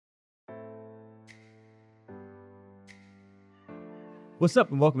What's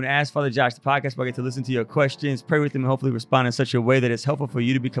up, and welcome to Ask Father Josh, the podcast where I get to listen to your questions, pray with them, and hopefully respond in such a way that it's helpful for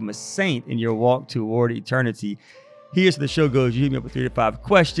you to become a saint in your walk toward eternity. Here's how the show goes. You hit me up with 3 to 5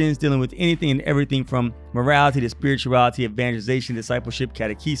 questions dealing with anything and everything from morality to spirituality, evangelization, discipleship,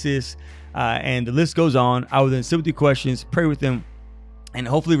 catechesis, and the list goes on. I will then sit with the questions, pray with them, and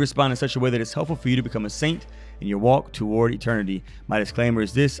hopefully respond in such a way that it's helpful for you to become a saint in your walk toward eternity. My disclaimer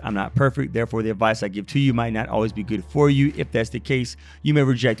is this: I'm not perfect, therefore the advice I give to you might not always be good for you. If that's the case, you may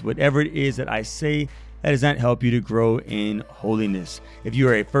reject whatever it is that I say that does not help you to grow in holiness. If you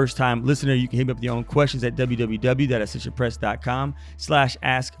are a first-time listener, you can hit me up with your own questions at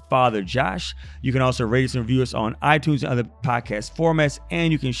www.ascensionpress.com/askfatherjosh. You can also rate us and review us on iTunes and other podcast formats,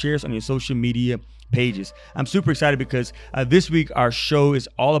 and you can share us on your social media pages. I'm super excited because this week our show is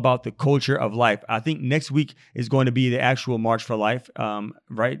all about the culture of life. I think next week is going to be the actual March for Life,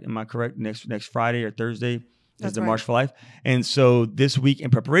 right? Am I correct? Next Friday or Thursday is the March for Life. And so this week,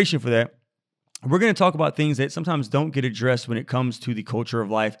 in preparation for that, we're going to talk about things that sometimes don't get addressed when it comes to the culture of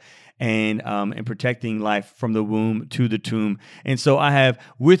life and protecting life from the womb to the tomb. And so I have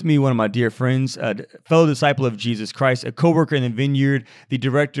with me one of my dear friends, a fellow disciple of Jesus Christ, a co-worker in the Vineyard, the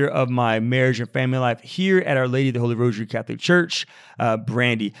director of my marriage and family life here at Our Lady of the Holy Rosary Catholic Church,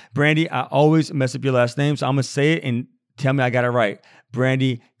 Brandy. Brandy, I always mess up your last name, so I'm going to say it and tell me I got it right.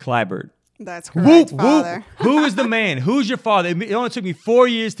 Brandy Clyburn. That's correct, Father. Who is the man? Who's your father? It only took me 4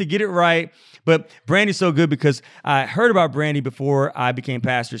 years to get it right, but Brandy's so good because I heard about Brandy before I became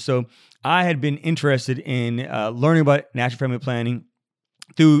pastor. So I had been interested in learning about natural family planning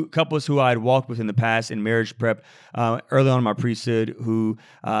through couples who I had walked with in the past in marriage prep early on in my priesthood, who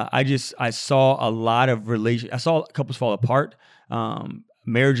I saw a lot of I saw couples fall apart.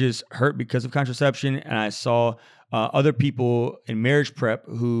 Marriages hurt because of contraception, and I saw other people in marriage prep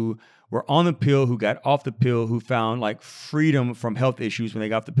who were on the pill, who got off the pill, who found like freedom from health issues when they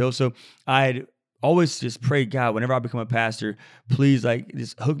got off the pill. So I'd always just pray, God, whenever I become a pastor, please like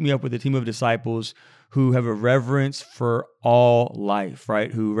just hook me up with a team of disciples who have a reverence for all life,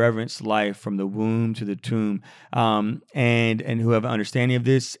 right? Who reverence life from the womb to the tomb, and who have an understanding of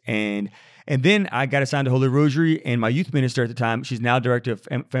this. And then I got assigned to Holy Rosary, and my youth minister at the time, she's now director of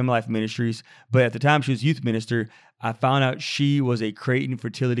Family Life Ministries, but at the time she was youth minister, I found out she was a Creighton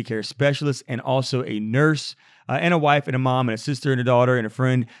fertility care specialist and also a nurse and a wife and a mom and a sister and a daughter and a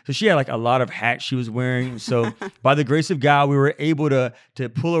friend. So she had like a lot of hats she was wearing. So by the grace of God, we were able to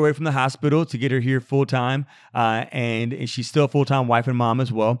pull her away from the hospital to get her here full time. And she's still a full-time wife and mom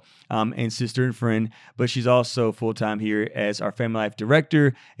as well, and sister and friend, but she's also full-time here as our Family Life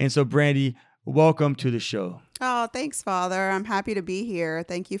Director. And so Brandy, welcome to the show. Oh, thanks, Father. I'm happy to be here.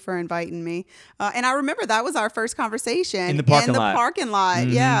 Thank you for inviting me. And I remember that was our first conversation in the parking lot.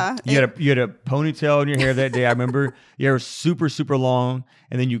 Mm-hmm. Yeah. You had a ponytail in your hair that day. I remember your hair was super, super long,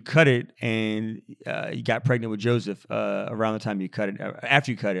 and then you cut it, and you got pregnant with Joseph around the time you cut it. After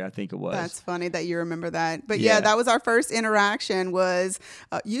you cut it, I think it was. That's funny that you remember that. But yeah, that was our first interaction. Was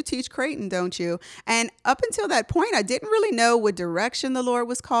you teach Creighton, don't you? And up until that point, I didn't really know what direction the Lord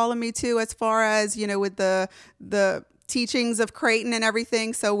was calling me to, as far as with the teachings of Creighton and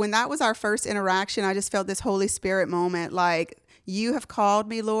everything. So when that was our first interaction, I just felt this Holy Spirit moment, like, you have called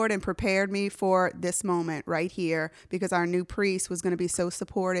me, Lord, and prepared me for this moment right here, because our new priest was going to be so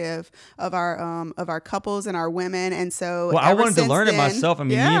supportive of our couples and our women. And so I wanted to learn it myself. I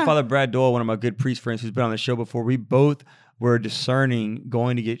mean, me and Father Brad Doyle, one of my good priest friends who's been on the show before, we both were discerning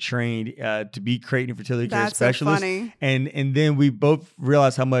going to get trained to be Creighton fertility care specialists. So funny. And then we both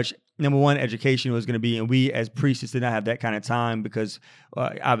realized how much, number one, education was going to be, and we as priests just did not have that kind of time because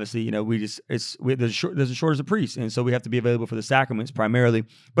obviously, there's a shortage of priests, and so we have to be available for the sacraments primarily.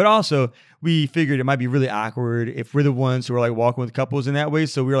 But also, we figured it might be really awkward if we're the ones who are like walking with couples in that way.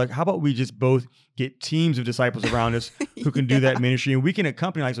 So we were like, how about we just both get teams of disciples around us who can do that ministry, and we can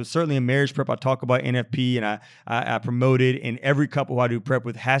accompany. Like, so certainly in marriage prep, I talk about NFP, and I promote it, and every couple who I do prep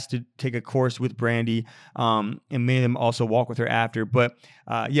with has to take a course with Brandy, and many of them also walk with her after. But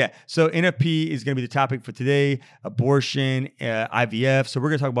so NFP is going to be the topic for today: abortion, IVF. So we're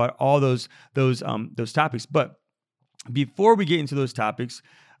going to talk about all those topics. But before we get into those topics,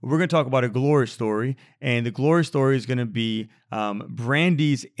 we're going to talk about a glory story, and the glory story is going to be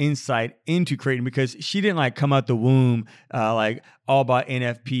Brandy's insight into Creighton, because she didn't like come out the womb like all about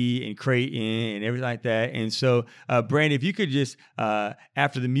NFP and Creighton and everything like that. And so, Brandy, if you could just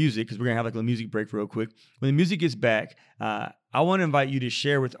after the music, because we're going to have like a music break real quick, when the music gets back, I want to invite you to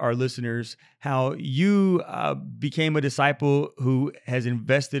share with our listeners how you became a disciple who has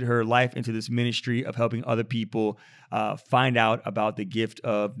invested her life into this ministry of helping other people find out about the gift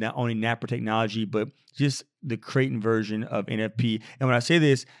of not only NAPRA technology, but just the Creighton version of NFP. And when I say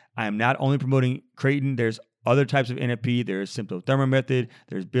this, I am not only promoting Creighton. There's other types of NFP. There's symptothermal method,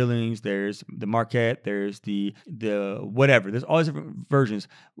 there's Billings, there's the Marquette, there's the whatever. There's all these different versions.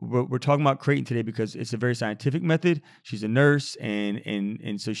 We're talking about Creighton today because it's a very scientific method. She's a nurse,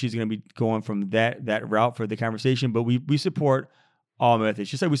 and so she's going to be going from that route for the conversation. But we support all methods.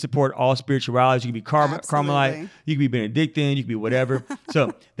 Just like we support all spiritualities. You can be Carmelite, you can be Benedictine, you can be whatever.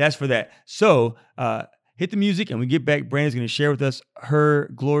 So that's for that. So hit the music and we get back. Brandy's going to share with us her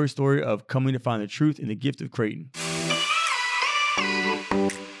glory story of coming to find the truth in the gift of Creighton.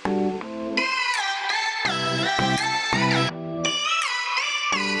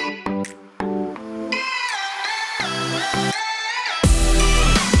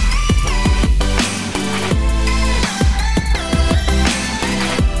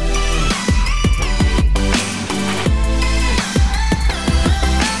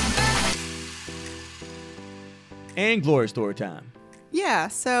 And glory story time. Yeah.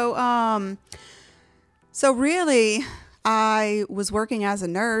 So really, I was working as a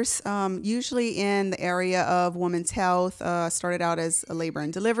nurse, usually in the area of women's health. Started out as a labor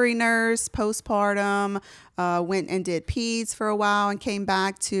and delivery nurse, postpartum, went and did peds for a while and came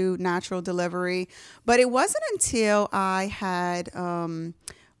back to natural delivery. But it wasn't until I had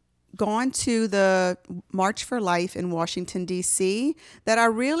gone to the March for Life in Washington, D.C., that I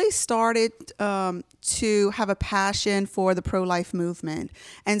really started to have a passion for the pro-life movement.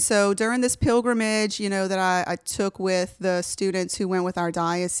 And so during this pilgrimage, that I took with the students who went with our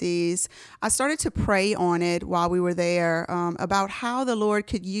diocese, I started to pray on it while we were there about how the Lord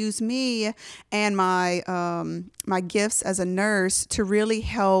could use me and my gifts as a nurse to really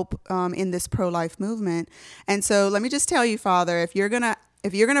help in this pro-life movement. And so let me just tell you, Father, if you're gonna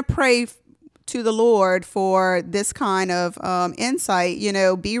pray to the Lord for this kind of insight,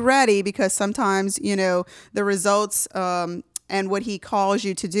 be ready, because sometimes, the results and what he calls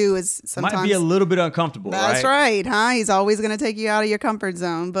you to do is sometimes might be a little bit uncomfortable. That's right, huh? He's always going to take you out of your comfort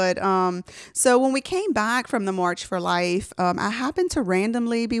zone. But so when we came back from the March for Life, I happened to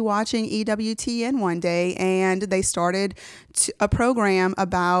randomly be watching EWTN one day, and they started a program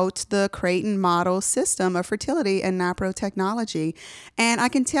about the Creighton model system of fertility and NAPRO technology. And I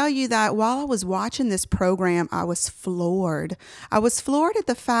can tell you that while I was watching this program, I was floored. I was floored at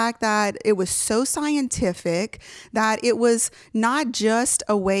the fact that it was so scientific, that it was not just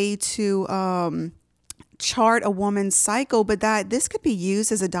a way to chart a woman's cycle, but that this could be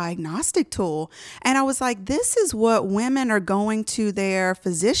used as a diagnostic tool. And I was like, this is what women are going to their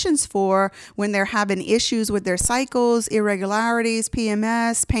physicians for when they're having issues with their cycles, irregularities,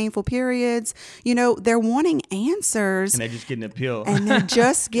 PMS, painful periods. They're wanting answers. And they're just getting a pill. And they're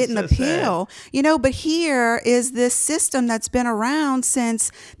just getting a pill. But here is this system that's been around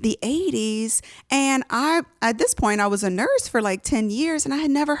since the 80s. And at this point, I was a nurse for like 10 years and I had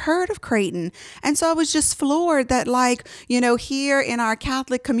never heard of Creighton. And so I was just floored that, here in our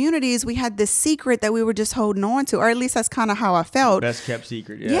Catholic communities, we had this secret that we were just holding on to, or at least that's kind of how I felt. Best kept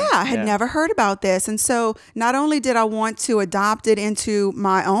secret. Yeah, I had never heard about this. And so not only did I want to adopt it into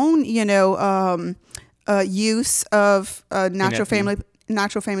my own, use of natural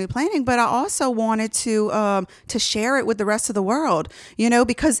family planning, but I also wanted to share it with the rest of the world,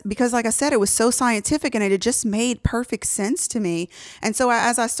 because like I said, it was so scientific and it just made perfect sense to me. And so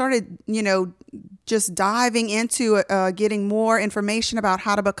as I started, just diving into getting more information about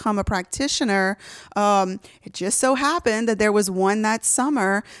how to become a practitioner, it just so happened that there was one that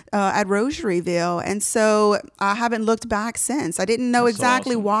summer at Rosaryville. And so I haven't looked back since. I didn't know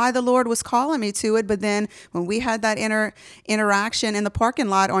exactly why the Lord was calling me to it. But then when we had that interaction in the parking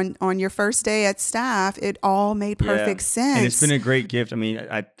lot on your first day at staff, it all made perfect sense. And it's been a great gift. I mean,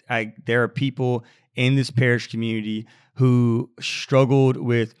 there are people in this parish community who struggled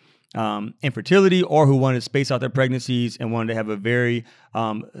with infertility, or who wanted to space out their pregnancies and wanted to have a very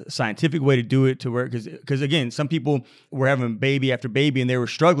scientific way to do it, to work. Because again, some people were having baby after baby and they were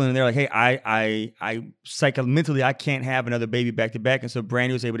struggling, and they're like, hey, I mentally, I can't have another baby back to back. And so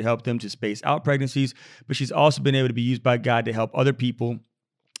Brandy was able to help them to space out pregnancies, but she's also been able to be used by God to help other people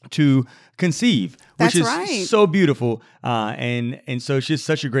to conceive, which is so beautiful. And so it's just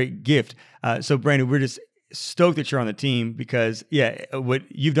such a great gift. So Brandy, we're just stoked that you're on the team, because what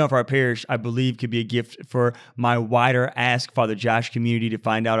you've done for our parish, I believe, could be a gift for my wider Ask Father Josh community to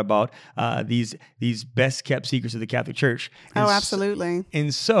find out about these best kept secrets of the Catholic Church. Absolutely.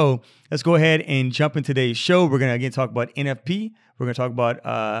 And so let's go ahead and jump in today's show. We're gonna again talk about NFP. We're gonna talk about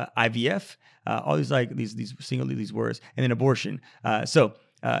IVF, all these words, and then abortion. So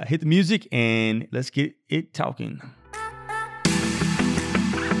hit the music and let's get it talking.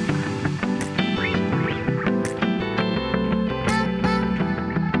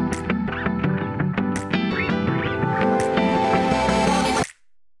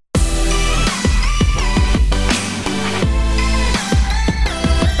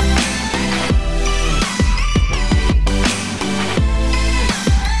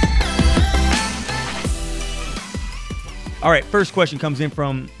 All right, first question comes in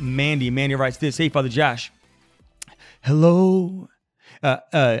from Mandy. Mandy writes this. Hey, Father Josh. Hello.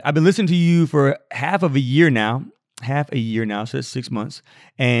 I've been listening to you for half a year now, so that's 6 months.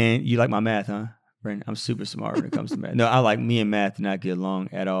 And you like my math, huh, Brandon? I'm super smart when it comes to math. No, I like me and math do not get along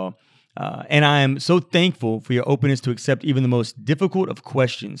at all. And I am so thankful for your openness to accept even the most difficult of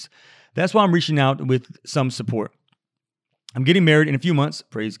questions. That's why I'm reaching out with some support. I'm getting married in a few months,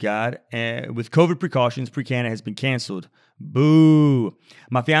 praise God, and with COVID precautions, pre-Cana has been canceled. Boo.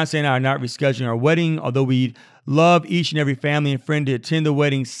 My fiance and I are not rescheduling our wedding. Although we love each and every family and friend to attend the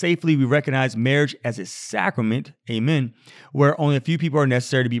wedding safely, we recognize marriage as a sacrament, amen, where only a few people are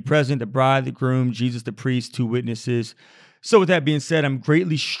necessary to be present, the bride, the groom, Jesus, the priest, 2 witnesses. So with that being said, I'm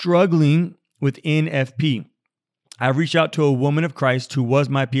greatly struggling with NFP. I reached out to a woman of Christ who was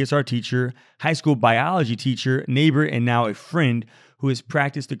my PSR teacher, high school biology teacher, neighbor, and now a friend who has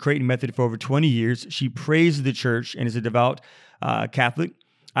practiced the Creighton method for over 20 years. She prays the church and is a devout Catholic.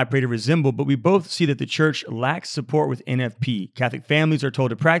 I pray to resemble, but we both see that the church lacks support with NFP. Catholic families are told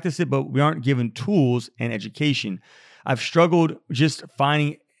to practice it, but we aren't given tools and education. I've struggled just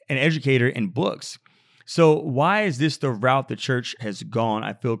finding an educator in books. So why is this the route the church has gone?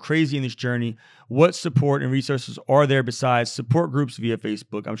 I feel crazy in this journey. What support and resources are there besides support groups via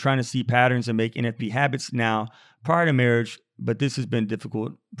Facebook? I'm trying to see patterns and make NFP habits now prior to marriage, but this has been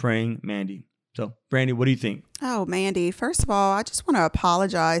difficult. Praying, Mandy. So, Brandy, what do you think? Oh, Mandy, first of all, I just want to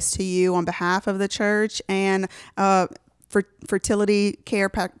apologize to you on behalf of the church and for fertility care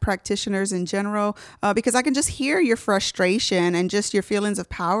practitioners in general, because I can just hear your frustration and just your feelings of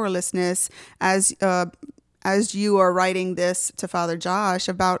powerlessness as you are writing this to Father Josh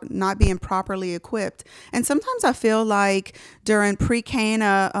about not being properly equipped. And sometimes I feel like during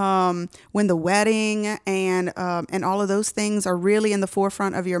pre-Cana, when the wedding and all of those things are really in the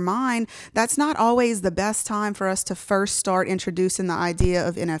forefront of your mind, that's not always the best time for us to first start introducing the idea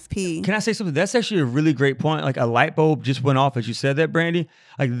of NFP. Can I say something? That's actually a really great point. Like a light bulb just went off as you said that, Brandy.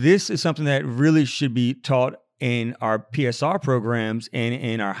 Like this is something that really should be taught in our PSR programs and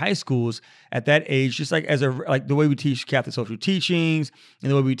in our high schools at that age, just like like the way we teach Catholic social teachings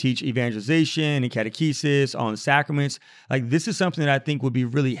and the way we teach evangelization and catechesis on sacraments. Like this is something that I think would be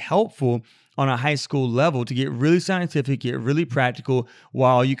really helpful on a high school level to get really scientific, get really practical,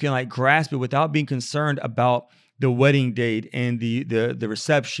 while you can like grasp it without being concerned about the wedding date and the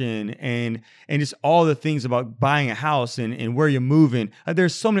reception and just all the things about buying a house and where you're moving.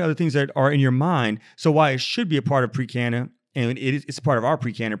 There's so many other things that are in your mind. So while it should be a part of pre-Cana, and it's part of our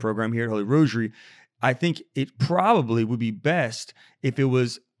pre-Cana program here at Holy Rosary, I think it probably would be best if it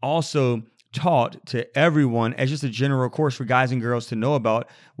was also taught to everyone as just a general course for guys and girls to know about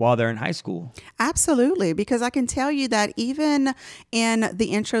while they're in high school. Absolutely, because I can tell you that even in the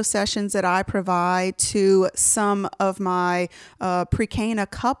intro sessions that I provide to some of my pre-Cana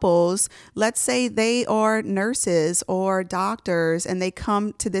couples, let's say they are nurses or doctors and they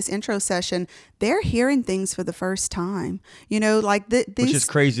come to this intro session, they're hearing things for the first time. You know, like these... Which is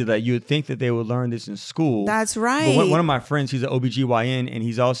crazy that you would think that they would learn this in school. That's right. But one of my friends, he's an OBGYN, and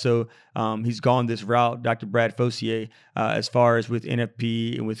he's also, he's gone this route, Dr. Brad Fossier, as far as with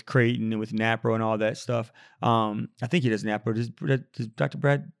NFP and with Creighton and with NAPRO and all that stuff. I think he does NAPRO. Does Dr.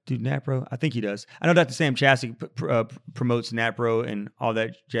 Brad do NAPRO? I think he does. I know Dr. Sam Chassie promotes NAPRO and all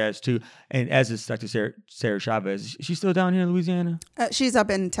that jazz too, and as is Dr. Sarah Chavez. Is she still down here in Louisiana? She's up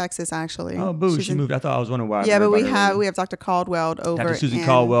in Texas, actually. Oh, boo! She moved. I thought I was wondering why. Yeah, but we have Dr. Caldwell over. Dr. Susan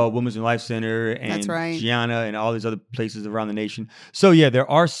Caldwell, Women's and Life Center, and that's right. Gianna, and all these other places around the nation. So yeah, there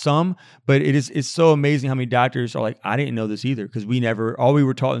are some, but it's so amazing how many doctors are like, I didn't know this either, because all we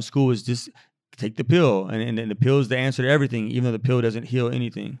were taught in school is just take the pill, and the pill is the answer to everything, even though the pill doesn't heal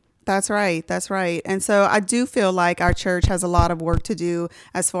anything. That's right. That's right. And so I do feel like our church has a lot of work to do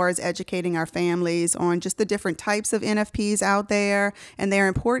as far as educating our families on just the different types of NFPs out there and their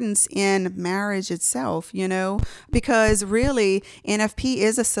importance in marriage itself, you know, because really NFP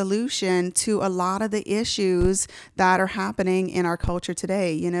is a solution to a lot of the issues that are happening in our culture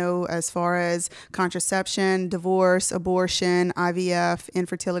today, you know, as far as contraception, divorce, abortion, IVF,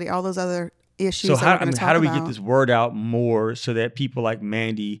 infertility, all those other issues. So how do we get this word out more so that people like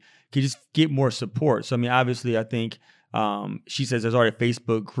Mandy can just get more support? So, I mean, obviously, I think she says there's already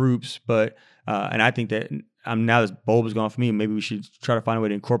Facebook groups, but and I think that now this bulb is gone for me. Maybe we should try to find a way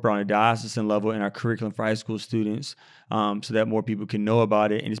to incorporate on a diocesan level in our curriculum for high school students, so that more people can know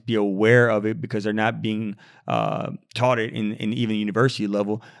about it and just be aware of it, because they're not being taught it in even university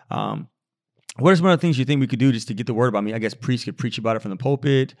level. What are some other things you think we could do just to get the word about? I mean, I guess priests could preach about it from the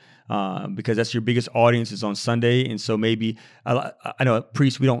pulpit, because that's your biggest audience is on Sunday. And so maybe, I know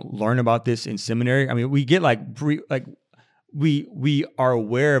priests, we don't learn about this in seminary. I mean, we get we are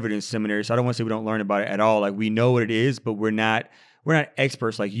aware of it in seminary. So I don't want to say we don't learn about it at all. Like we know what it is, but we're not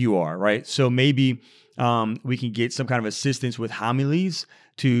experts like you are, right? So maybe we can get some kind of assistance with homilies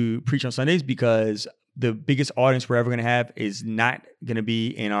to preach on Sundays, because the biggest audience we're ever going to have is not going to be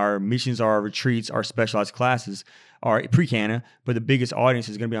in our missions, our retreats, our specialized classes, our pre-Cana, but the biggest audience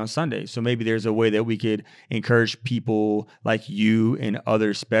is going to be on Sundays. So maybe there's a way that we could encourage people like you and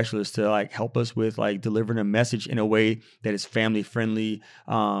other specialists to like help us with like delivering a message in a way that is family friendly,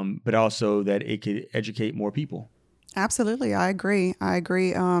 but also that it could educate more people. Absolutely. I agree.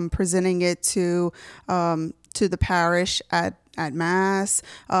 Presenting it to the parish at Mass,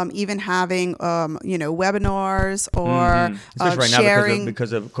 even having, webinars or especially right sharing. Now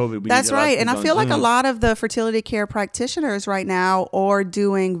because of COVID. That's right. And I feel like a lot of the fertility care practitioners right now are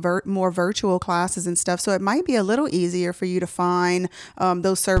doing more virtual classes and stuff. So it might be a little easier for you to find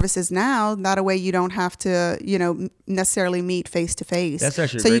those services now. That way you don't have to, necessarily meet face to face. That's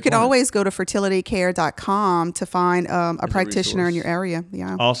actually so you could point. always go to fertilitycare.com to find a practitioner in your area.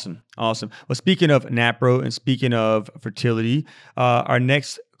 Yeah. Awesome. Well, speaking of NAPRO and speaking of fertility, our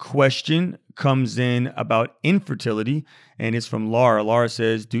next question comes in about infertility, and it's from Laura. Laura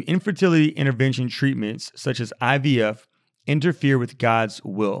says, do infertility intervention treatments such as IVF interfere with God's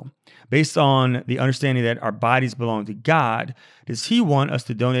will? Based on the understanding that our bodies belong to God, does he want us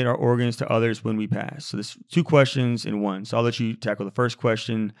to donate our organs to others when we pass? So there's two questions in one. So I'll let you tackle the first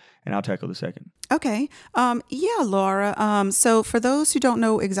question and I'll tackle the second. Okay. Yeah, Laura. So for those who don't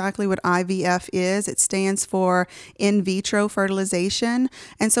know exactly what IVF is, it stands for in vitro fertilization.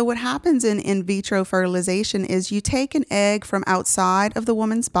 And so what happens in vitro fertilization is you take an egg from outside of the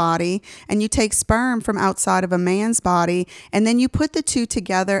woman's body and you take sperm from outside of a man's body, and then you put the two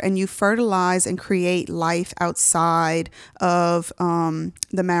together and you fertilize and create life outside of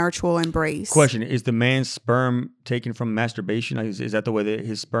the marital embrace. Question, is the man's sperm taken from masturbation? Is that the way that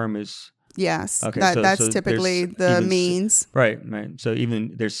his sperm is? Yes, okay, that's typically the means. Right. So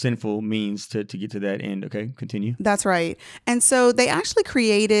even there's sinful means to get to that end. Okay, continue. That's right. And so they actually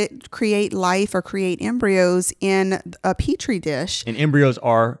create life or create embryos in a petri dish. And embryos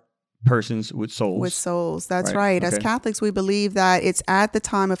are persons with souls. With souls. That's right. Okay. As Catholics, we believe that it's at the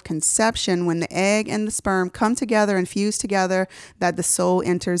time of conception when the egg and the sperm come together and fuse together that the soul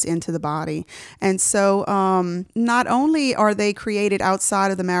enters into the body. And so not only are they created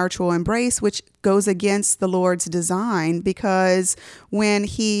outside of the marital embrace, which goes against the Lord's design, because when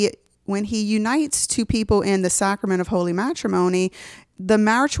he unites two people in the sacrament of holy matrimony, the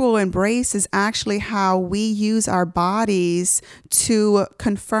marital embrace is actually how we use our bodies to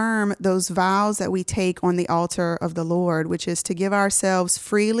confirm those vows that we take on the altar of the Lord, which is to give ourselves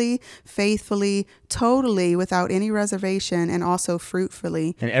freely, faithfully, totally, without any reservation, and also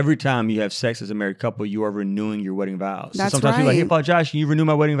fruitfully. And every time you have sex as a married couple, you are renewing your wedding vows. That's so sometimes right. people are like, hey, Father Josh, can you renew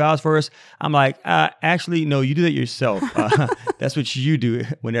my wedding vows for us? I'm like, actually, no, you do that yourself. That's what you do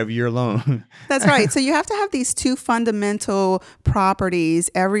whenever you're alone. That's right. So you have to have these two fundamental properties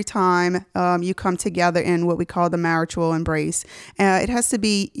every time you come together in what we call the marital embrace. It has to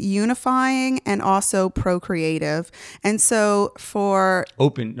be unifying and also procreative. And so for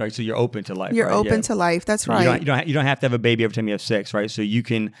open, right? So you're open to life. You're right? open to life. That's right. You don't have to have a baby every time you have sex, right? So you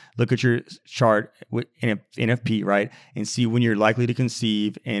can look at your chart with NFP, right, and see when you're likely to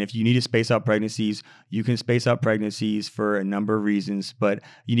conceive. And if you need to space out pregnancies, you can space out pregnancies for a number of reasons, but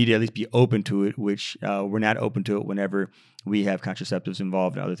you need to at least be open to it, which we're not open to it whenever we have contraceptives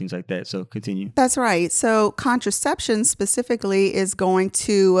involved and other things like that. So continue. That's right. So contraception specifically is going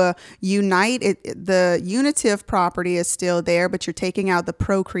to unite it. The unitive property is still there, but you're taking out the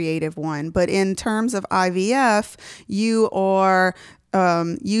procreative one. But in terms of IVF, you are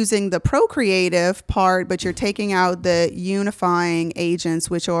using the procreative part, but you're taking out the unifying agents,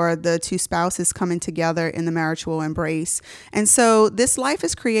 which are the two spouses coming together in the marital embrace. And so this life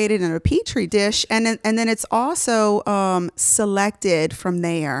is created in a petri dish, and then it's also selected from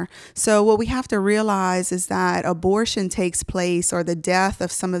there. So what we have to realize is that abortion takes place, or the death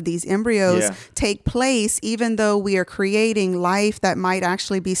of some of these embryos take place, even though we are creating life that might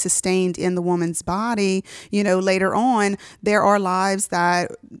actually be sustained in the woman's body. Later on, there are lives that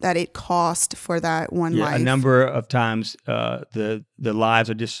it cost for that one life. A number of times the lives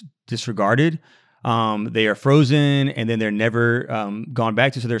are disregarded. They are frozen, and then they're never gone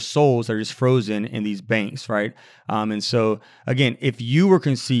back to. So their souls are just frozen in these banks, right? And so again, if you were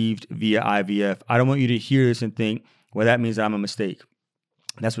conceived via IVF, I don't want you to hear this and think, well, that means I'm a mistake.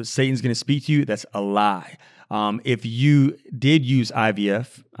 That's what Satan's going to speak to you. That's a lie. If you did use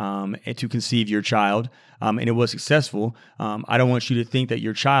IVF to conceive your child, and it was successful, I don't want you to think that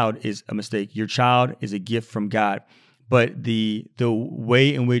your child is a mistake. Your child is a gift from God. but the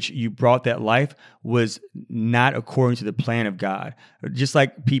way in which you brought that life was not according to the plan of God. Just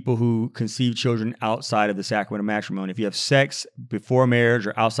like people who conceive children outside of the sacrament of matrimony. If you have sex before marriage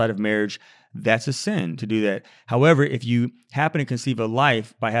or outside of marriage, that's a sin to do that. However, if you happen to conceive a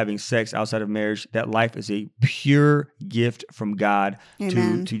life by having sex outside of marriage, that life is a pure gift from God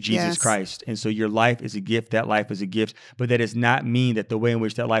to Jesus Christ. And so your life is a gift, that life is a gift, but that does not mean that the way in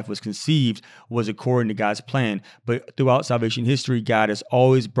which that life was conceived was according to God's plan. But throughout salvation history, God has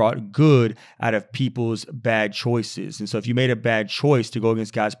always brought good out of people's bad choices. And so if you made a bad choice to go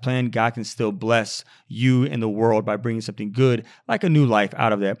against God's plan, God can still bless you and the world by bringing something good, like a new life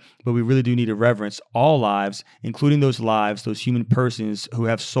out of that. But we really do need to reverence all lives, including those lives, those human persons who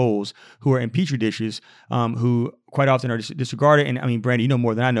have souls, who are in petri dishes, who quite often are disregarded. And I mean, Brandy, you know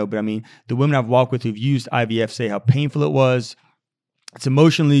more than I know, but I mean, the women I've walked with who've used IVF say how painful it was. It's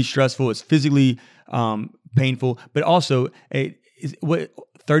emotionally stressful. It's physically painful, but also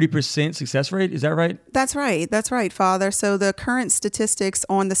 30% success rate. Is that right? That's right. That's right, Father. So the current statistics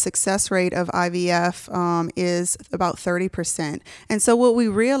on the success rate of IVF is about 30%. And so what we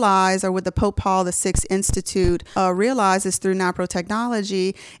realize, or what the Pope Paul VI Institute realizes through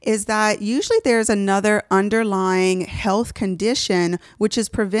naprotechnology, is that usually there's another underlying health condition which is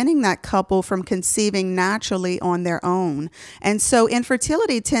preventing that couple from conceiving naturally on their own. And so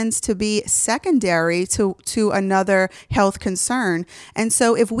infertility tends to be secondary to another health concern. And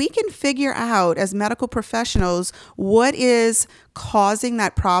so if we can figure out as medical professionals what is causing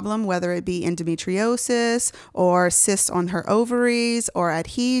that problem, whether it be endometriosis or cysts on her ovaries or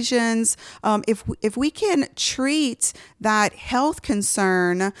adhesions, if we can treat that health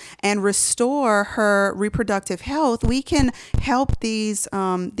concern and restore her reproductive health, we can help these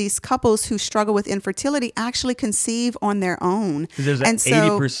couples who struggle with infertility actually conceive on their own. There's an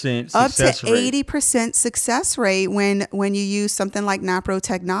 80% success rate. Up to 80% success rate when you use something like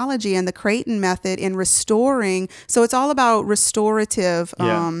naprotechnology and the Creighton method in restoring. So it's all about restorative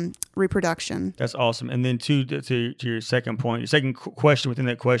reproduction. That's awesome. And then to your second point, your second question within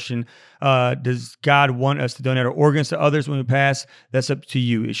that question, does God want us to donate our organs to others when we pass? That's up to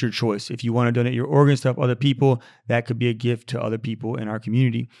you. It's your choice. If you want to donate your organs to help other people, that could be a gift to other people in our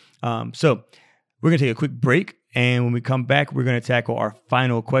community. So we're going to take a quick break. And when we come back, we're going to tackle our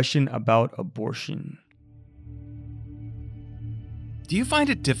final question about abortion. Do you find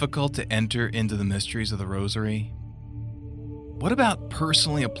it difficult to enter into the mysteries of the Rosary? What about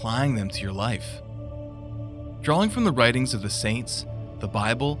personally applying them to your life? Drawing from the writings of the saints, the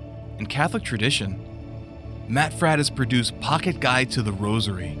Bible, and Catholic tradition, Matt Fradd has produced Pocket Guide to the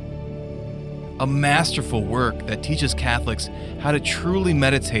Rosary, a masterful work that teaches Catholics how to truly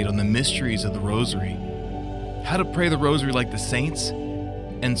meditate on the mysteries of the Rosary, how to pray the Rosary like the saints,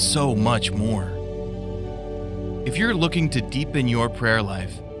 and so much more. If you're looking to deepen your prayer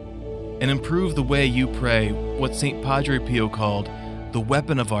life and improve the way you pray, what St. Padre Pio called the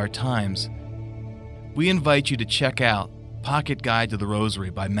weapon of our times, we invite you to check out Pocket Guide to the Rosary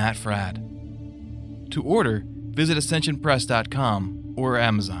by Matt Fradd. To order, visit ascensionpress.com or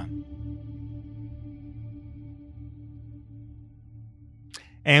Amazon.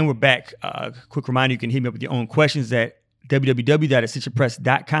 And we're back. Quick reminder, you can hit me up with your own questions at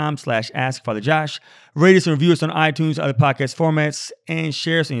www.ascensionpress.com/askfatherjosh. Rate us and review us on iTunes, other podcast formats, and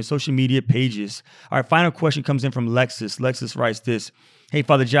share us on your social media pages. Our final question comes in from Lexus. Lexus writes this: Hey,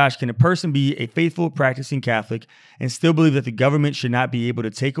 Father Josh, can a person be a faithful, practicing Catholic and still believe that the government should not be able to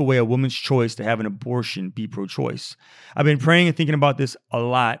take away a woman's choice to have an abortion, be pro-choice? I've been praying and thinking about this a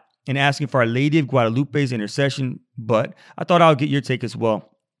lot and asking for Our Lady of Guadalupe's intercession, but I thought I'll get your take as well.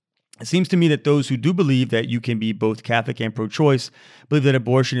 It seems to me that those who do believe that you can be both Catholic and pro-choice believe that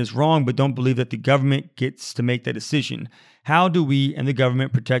abortion is wrong, but don't believe that the government gets to make that decision. How do we and the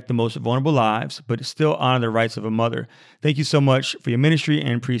government protect the most vulnerable lives, but still honor the rights of a mother? Thank you so much for your ministry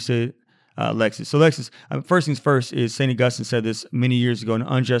and priesthood, Lexus. So Lexus, first things first is St. Augustine said this many years ago: an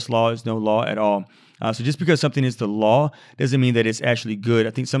unjust law is no law at all. So just because something is the law doesn't mean that it's actually good.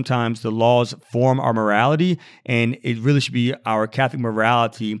 I think sometimes the laws form our morality, and it really should be our Catholic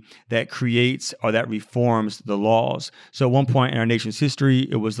morality that creates or that reforms the laws. So at one point in our nation's history,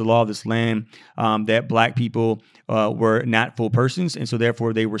 it was the law of this land that Black people were not full persons, and so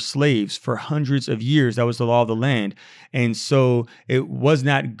therefore they were slaves for hundreds of years. That was the law of the land. And so it was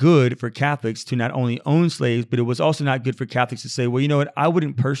not good for Catholics to not only own slaves, but it was also not good for Catholics to say, well, you know what, I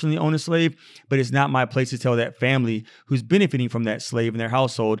wouldn't personally own a slave, but it's not my place to tell that family who's benefiting from that slave in their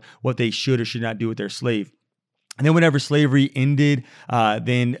household what they should or should not do with their slave. And then whenever slavery ended,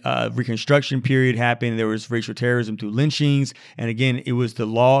 then Reconstruction period happened. There was racial terrorism through lynchings. And again, it was the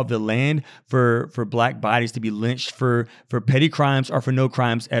law of the land for black bodies to be lynched for petty crimes or for no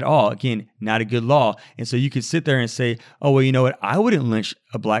crimes at all. Again, not a good law. And so you could sit there and say, oh, well, you know what? I wouldn't lynch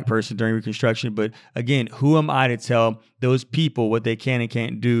a black person during Reconstruction. But again, who am I to tell those people what they can and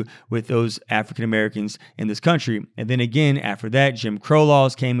can't do with those African Americans in this country? And then again, after that, Jim Crow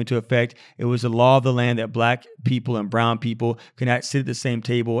laws came into effect. It was the law of the land that black people and brown people could not sit at the same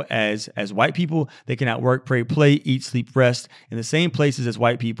table as white people. They cannot work, pray, play, eat, sleep, rest in the same places as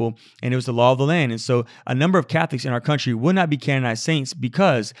white people. And it was the law of the land. And so a number of Catholics in our country would not be canonized saints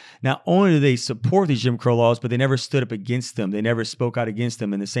because not only do they support these Jim Crow laws, but they never stood up against them. They never spoke out against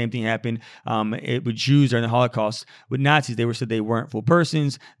them. And the same thing happened with Jews during the Holocaust. With Nazis, they were said they weren't full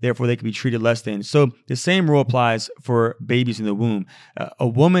persons, therefore they could be treated less than. So the same rule applies for babies in the womb. A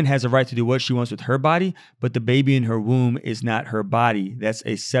woman has a right to do what she wants with her body, but the baby in her womb is not her body. That's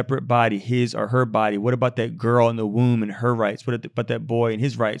a separate body, his or her body. What about that girl in the womb and her rights? What about that boy and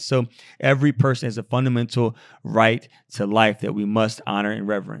his rights? So every person has a fundamental right to life that we must honor and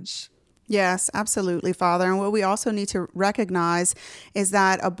reverence. Yes, absolutely, Father. And what we also need to recognize is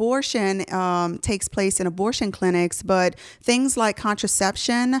that abortion takes place in abortion clinics, but things like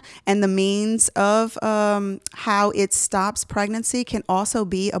contraception and the means of how it stops pregnancy can also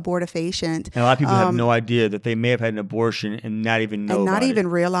be abortifacient. And a lot of people have no idea that they may have had an abortion and not even know and not about even it.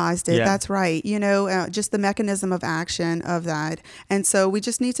 realized it. Yeah. That's right. You know, just the mechanism of action of that. And so we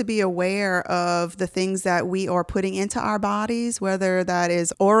just need to be aware of the things that we are putting into our bodies, whether that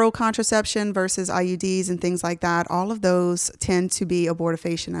is oral contraception versus IUDs and things like that. All of those tend to be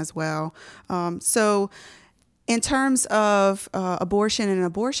abortifacient as well. So in terms of abortion in an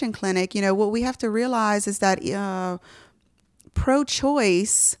abortion clinic, you know, what we have to realize is that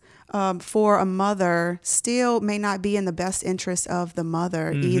pro-choice for a mother still may not be in the best interest of the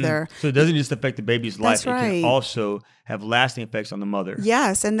mother either. So it doesn't just affect the baby's life. That's right. It can also have lasting effects on the mother.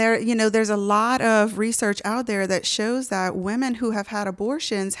 Yes. And there's a lot of research out there that shows that women who have had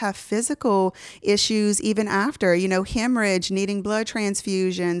abortions have physical issues even after, hemorrhage, needing blood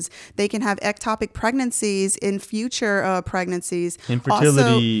transfusions. They can have ectopic pregnancies in future pregnancies.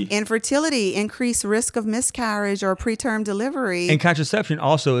 Infertility. Also, infertility, increased risk of miscarriage or preterm delivery. And contraception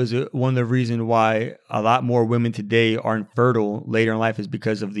also is one of the reasons why a lot more women today are infertile later in life is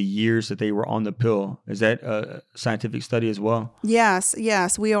because of the years that they were on the pill. Is that a scientific study as well? Yes.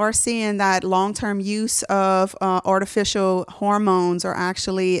 We are seeing that long-term use of artificial hormones are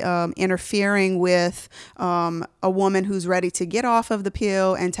actually interfering with a woman who's ready to get off of the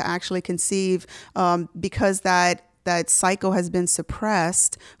pill and to actually conceive because that cycle has been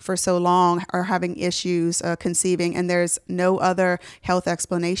suppressed for so long, are having issues conceiving, and there's no other health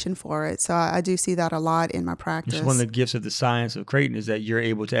explanation for it. So I do see that a lot in my practice. Just one of the gifts of the science of Creighton is that you're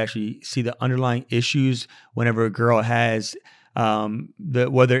able to actually see the underlying issues whenever a girl has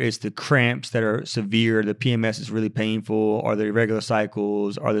whether it's the cramps that are severe, the PMS is really painful, or the irregular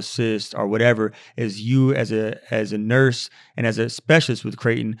cycles, or the cysts, or whatever, is you as a nurse and as a specialist with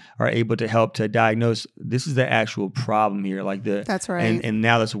Creighton are able to help to diagnose this is the actual problem here. That's right. And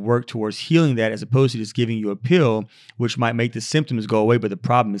now let's work towards healing that as opposed to just giving you a pill, which might make the symptoms go away, but the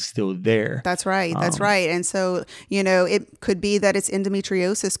problem is still there. That's right. And so, it could be that it's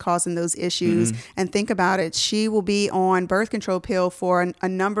endometriosis causing those issues. And think about it. She will be on birth control pill for a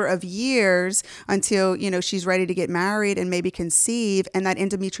number of years until, she's ready to get married and maybe conceive. And that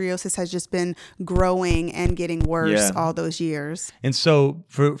endometriosis has just been growing and getting worse all those years. And so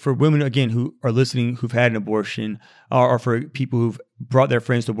for women, again, who are listening, who've had an abortion, or for people who've brought their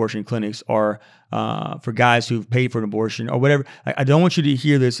friends to abortion clinics, or for guys who've paid for an abortion or whatever, I don't want you to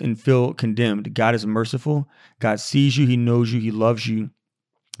hear this and feel condemned. God is merciful. God sees you. He knows you. He loves you.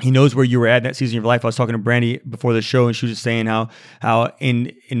 He knows where you were at in that season of your life. I was talking to Brandy before the show, and she was just saying how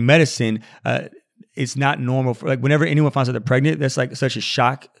in medicine, it's not normal for whenever anyone finds out they're pregnant, that's such a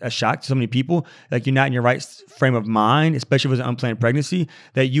shock to so many people. You're not in your right frame of mind, especially if it was an unplanned pregnancy,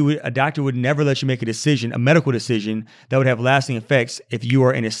 that a doctor would never let you make a medical decision that would have lasting effects if you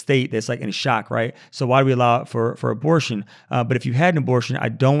are in a state that's in shock, right? So why do we allow it for abortion? But if you had an abortion, I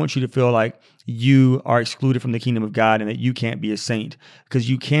don't want you to feel like you are excluded from the kingdom of God and that you can't be a saint, because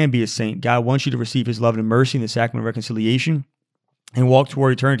you can be a saint. God wants you to receive his love and mercy in the sacrament of reconciliation and walk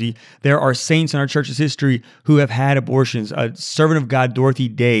toward eternity. There are saints in our church's history who have had abortions. A servant of God, Dorothy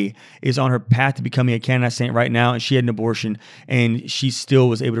Day, is on her path to becoming a canonized saint right now, and she had an abortion, and she still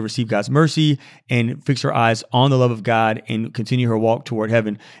was able to receive God's mercy and fix her eyes on the love of God and continue her walk toward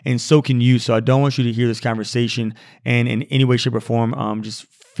heaven. And so can you. So I don't want you to hear this conversation and in any way, shape, or form just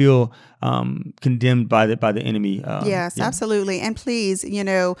feel condemned by the enemy. Yes, absolutely. And please,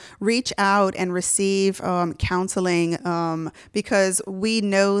 reach out and receive counseling because we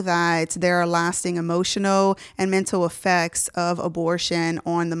know that there are lasting emotional and mental effects of abortion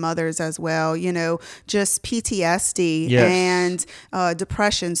on the mothers as well. Just PTSD and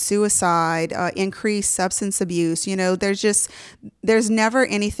depression, suicide, increased substance abuse. There's never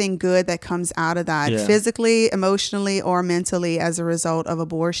anything good that comes out of that physically, emotionally, or mentally as a result of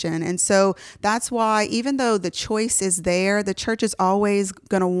abortion. And so that's why, even though the choice is there, the church is always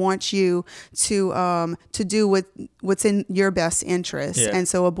going to want you to do what's in your best interest. Yeah. And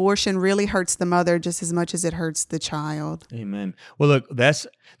so abortion really hurts the mother just as much as it hurts the child. Amen. Well, look, that's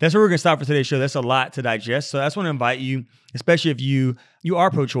where we're going to stop for today's show. That's a lot to digest. So I just want to invite you, especially if you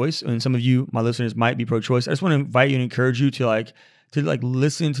are pro-choice, and some of you, my listeners, might be pro-choice. I just want to invite you and encourage you to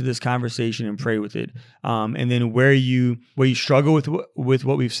listen to this conversation and pray with it. And then where you struggle with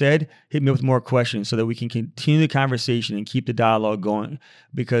what we've said, hit me with more questions so that we can continue the conversation and keep the dialogue going,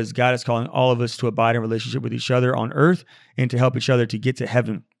 because God is calling all of us to abide in relationship with each other on earth and to help each other to get to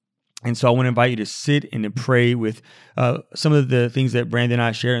heaven. And so I want to invite you to sit and to pray with some of the things that Brandy and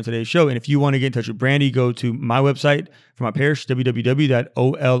I share in today's show. And if you want to get in touch with Brandy, go to my website for my parish, www.olohr.com.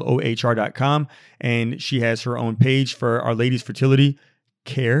 And she has her own page for Our Lady's Fertility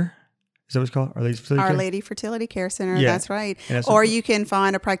Care. Is that what it's called? Our Lady's Fertility Care? Our Lady Fertility Care Center. Yeah. That's right. Or you can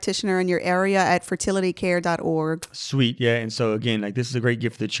find a practitioner in your area at fertilitycare.org. Sweet. Yeah. And so again, this is a great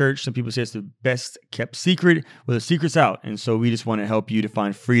gift for the church. Some people say it's the best kept secret. Well, the secret's out. And so we just want to help you to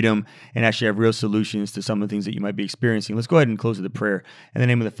find freedom and actually have real solutions to some of the things that you might be experiencing. Let's go ahead and close with a prayer. In the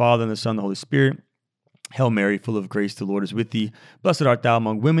name of the Father, and the Son, and the Holy Spirit. Hail Mary, full of grace, the Lord is with thee. Blessed art thou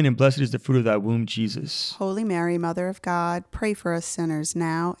among women, and blessed is the fruit of thy womb, Jesus. Holy Mary, Mother of God, pray for us sinners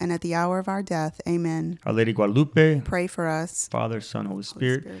now and at the hour of our death. Amen. Our Lady Guadalupe, pray for us. Father, Son, Holy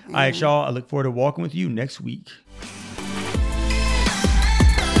Spirit. All right, y'all, I look forward to walking with you next week.